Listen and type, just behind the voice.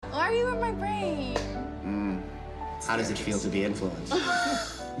are you in my brain? How does it feel to be influenced?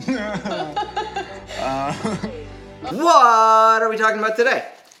 What are we talking about today?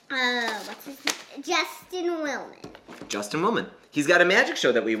 What's his name? Justin Willman. Justin Willman. He's got a magic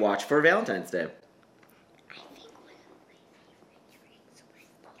show that we watch for Valentine's Day. I think one of my favorites was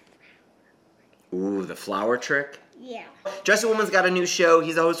the flower. Ooh, the flower trick. Yeah. Justin Willman's got a new show.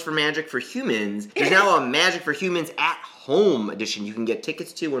 He's a host for Magic for Humans. There's now a Magic for Humans at Home edition you can get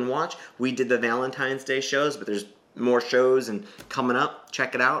tickets to and watch. We did the Valentine's Day shows, but there's more shows and coming up.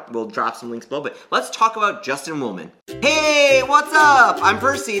 Check it out. We'll drop some links below. But let's talk about Justin Willman. Hey, what's up? I'm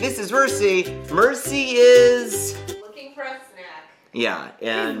Percy. This is Mercy. Mercy is Looking for a snack. yeah,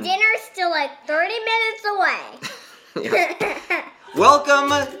 and His dinner's still like 30 minutes away. yeah.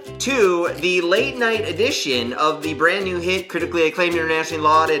 Welcome to the late night edition of the brand new hit, critically acclaimed, internationally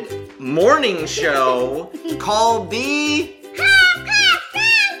lauded morning show called the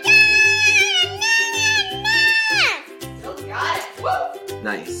Still got it. Woo!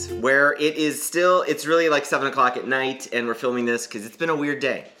 Nice. Where it's really like 7 o'clock at night, and we're filming this because it's been a weird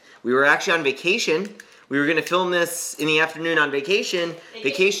day. We were actually on vacation. We were going to film this in the afternoon on vacation.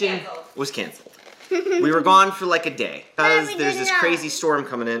 Vacation was canceled. We were gone for like a day because there's this crazy storm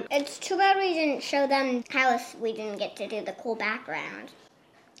coming in. It's too bad we didn't show them how we didn't get to do the cool background.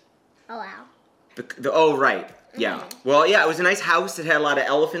 Oh, wow. Oh, right. Yeah. Well, yeah, it was a nice house. It had a lot of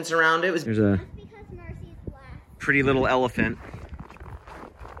elephants around it. There's a Because Mercy's black. pretty little elephant.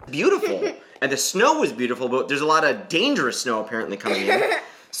 Beautiful. And the snow was beautiful, but there's a lot of dangerous snow apparently coming in.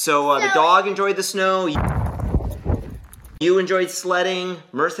 So the dog enjoyed the snow. You enjoyed sledding.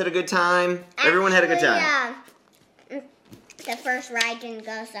 Merce had a good time. Everyone had a good time. The first ride didn't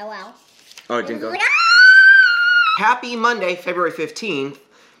go so well. Oh, it didn't go. Like, Happy Monday, February 15th.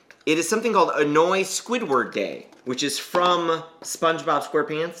 It is something called Annoy Squidward Day, which is from SpongeBob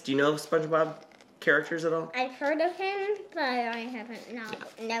SquarePants. Do you know SpongeBob characters at all? I've heard of him, but I haven't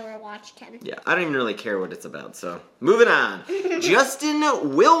never watched him. Yeah, I don't even really care what it's about, so. Moving on. Justin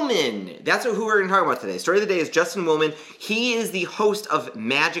Willman. That's who we're going to talk about today. Story of the day is Justin Willman. He is the host of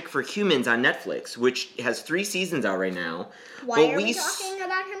Magic for Humans on Netflix, which has 3 seasons out right now. Why are we talking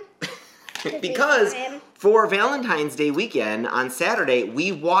about him? Because for Valentine's Day weekend on Saturday,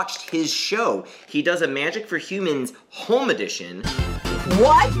 we watched his show. He does a Magic for Humans home edition.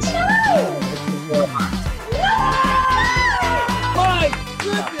 What? My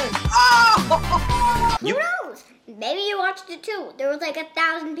goodness! Who knows? Maybe you watched it too. There was like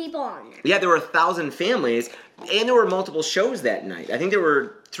 1,000 people on there. Yeah, there were 1,000 families, and there were multiple shows that night. I think there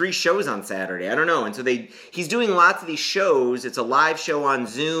were 3 shows on Saturday. I don't know. And so he's doing lots of these shows. It's a live show on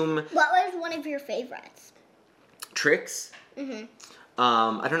Zoom. What was one of your favorites? Tricks? Mm-hmm.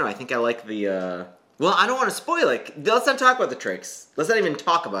 I don't know. I think I like the... Well, I don't want to spoil it. Let's not talk about the tricks. Let's not even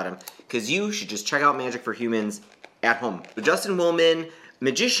talk about them. Because you should just check out Magic for Humans at home. Justin Willman,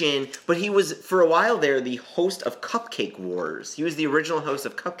 magician, but he was, for a while there, the host of Cupcake Wars. He was the original host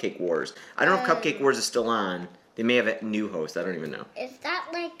of Cupcake Wars. I don't know if Cupcake Wars is still on. They may have a new host. I don't even know. Is that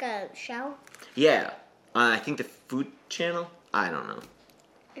like a show? Yeah. I think the Food Channel? I don't know.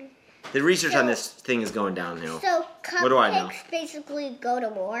 The research on this thing is going downhill. So What do I know? cupcakes basically go to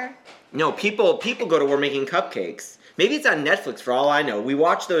war? No, people go to war making cupcakes. Maybe it's on Netflix for all I know. We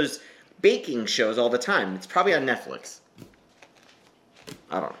watch those baking shows all the time. It's probably on Netflix.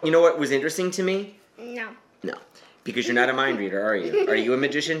 I don't know. You know what was interesting to me? No. No. Because you're not a mind reader, are you? Are you a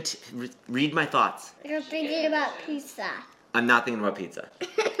magician? Read my thoughts. You're thinking about pizza. I'm not thinking about pizza.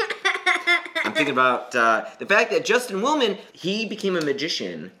 I'm thinking about the fact that Justin Willman, he became a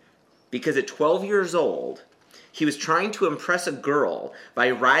magician because at 12 years old, he was trying to impress a girl by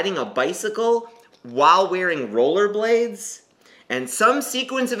riding a bicycle while wearing rollerblades, and some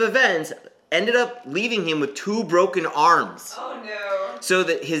sequence of events ended up leaving him with 2 broken arms. Oh no. So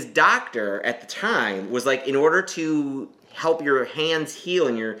that his doctor at the time was like, in order to help your hands heal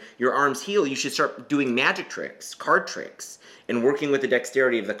and your arms heal, you should start doing magic tricks, card tricks, and working with the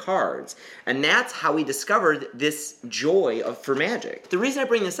dexterity of the cards. And that's how he discovered this joy for magic. The reason I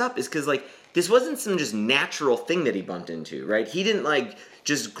bring this up is because this wasn't some just natural thing that he bumped into, right? He didn't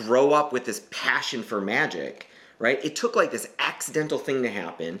just grow up with this passion for magic, right? It took this accidental thing to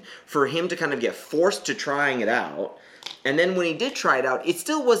happen for him to kind of get forced to trying it out. And then when he did try it out, it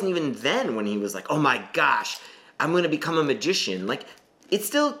still wasn't even then when he was like, oh my gosh, I'm going to become a magician. It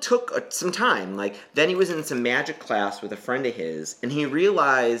still took some time. Then he was in some magic class with a friend of his, and he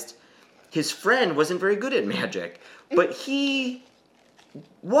realized his friend wasn't very good at magic, but he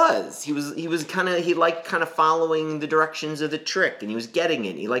was. He liked kind of following the directions of the trick, and he was getting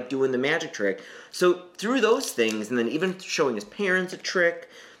it. He liked doing the magic trick. So through those things, and then even showing his parents a trick,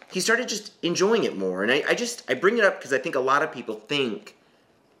 he started just enjoying it more. And I bring it up because I think a lot of people think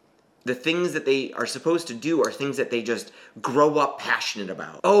the things that they are supposed to do are things that they just grow up passionate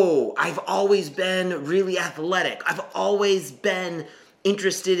about. Oh, I've always been really athletic. I've always been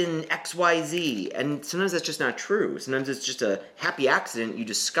interested in XYZ. And sometimes that's just not true. Sometimes it's just a happy accident. You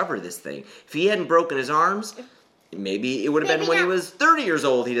discover this thing. If he hadn't broken his arms, maybe it would have been when he was 30 years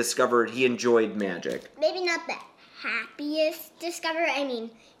old he discovered he enjoyed magic. Maybe not the happiest discovery. I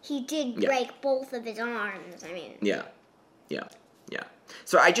mean, he did break both of his arms. I mean. Yeah.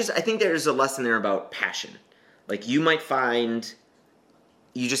 So I think there's a lesson there about passion. Like, you might find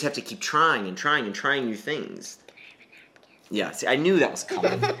you just have to keep trying and trying and trying new things. Yeah, see, I knew that was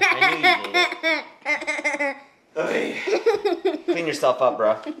coming. I knew you did it. Clean yourself up,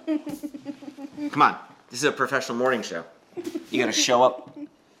 bro. Come on. This is a professional morning show. You gotta show up.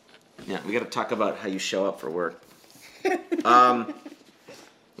 Yeah, we gotta talk about how you show up for work. Yeah.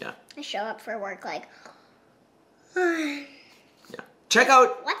 I show up for work like... Check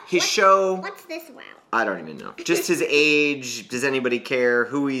out his show. What's this about? I don't even know. Just his age. Does anybody care?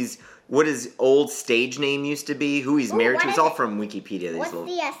 What his old stage name used to be? Who he's married to? It's all from Wikipedia. What's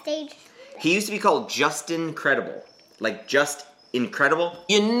the stage? He used to be called Justin Incredible. Like, just incredible.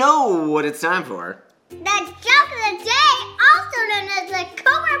 You know what it's time for. The joke of the day, also known as the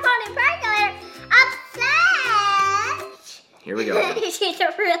Cobra Pony Percolator, upset. Here we go. She's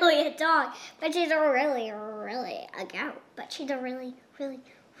really a dog, but she's really a goat. But she's a really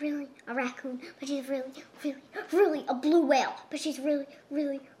a raccoon. But she's really a blue whale. But she's really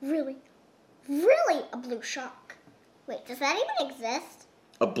a blue shark. Wait, does that even exist?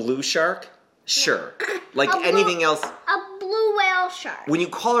 A blue shark? Sure. Like anything else. A blue whale shark. When you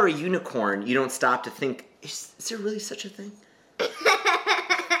call her a unicorn, you don't stop to think, is there really such a thing?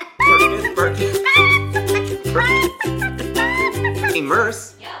 Hey,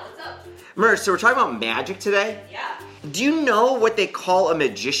 Merce. Yeah, what's up? Merce, so we're talking about magic today? Yeah. Do you know what they call a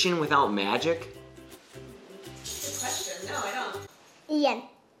magician without magic? Good question. No, I don't. Ian.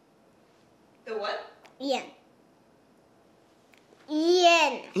 The what?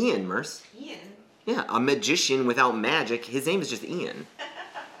 Ian, Merce. Ian. Yeah, a magician without magic. His name is just Ian.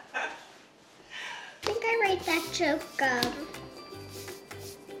 I think I rate that joke a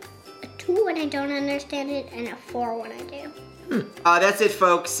 2 when I don't understand it and a 4 when I do. That's it,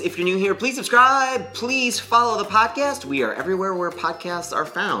 folks. If you're new here, please subscribe. Please follow the podcast. We are everywhere where podcasts are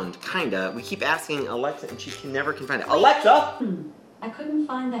found. Kinda. We keep asking Alexa, and she never can find it. Alexa! I couldn't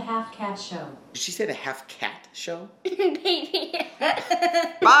find the Half Cat Show. Did she say the Half Cat Show? Baby.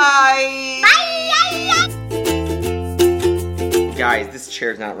 Bye! Bye! Guys, this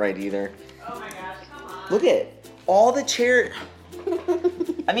chair's not right either. Oh my gosh, come on. Look at all the chair.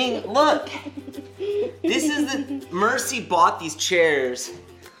 I mean, look. This is the Mercy bought these chairs.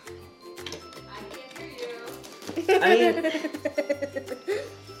 I can't hear you. I mean,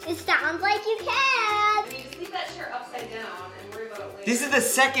 It sounds like you can. I mean, just leave that chair upside down and worry about it later. this is the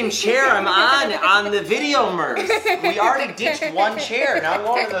second chair I'm on the video, Merce. We already ditched one chair. Now I'm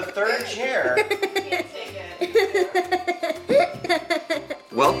going to the third chair. Can't take it.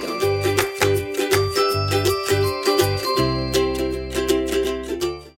 Welcome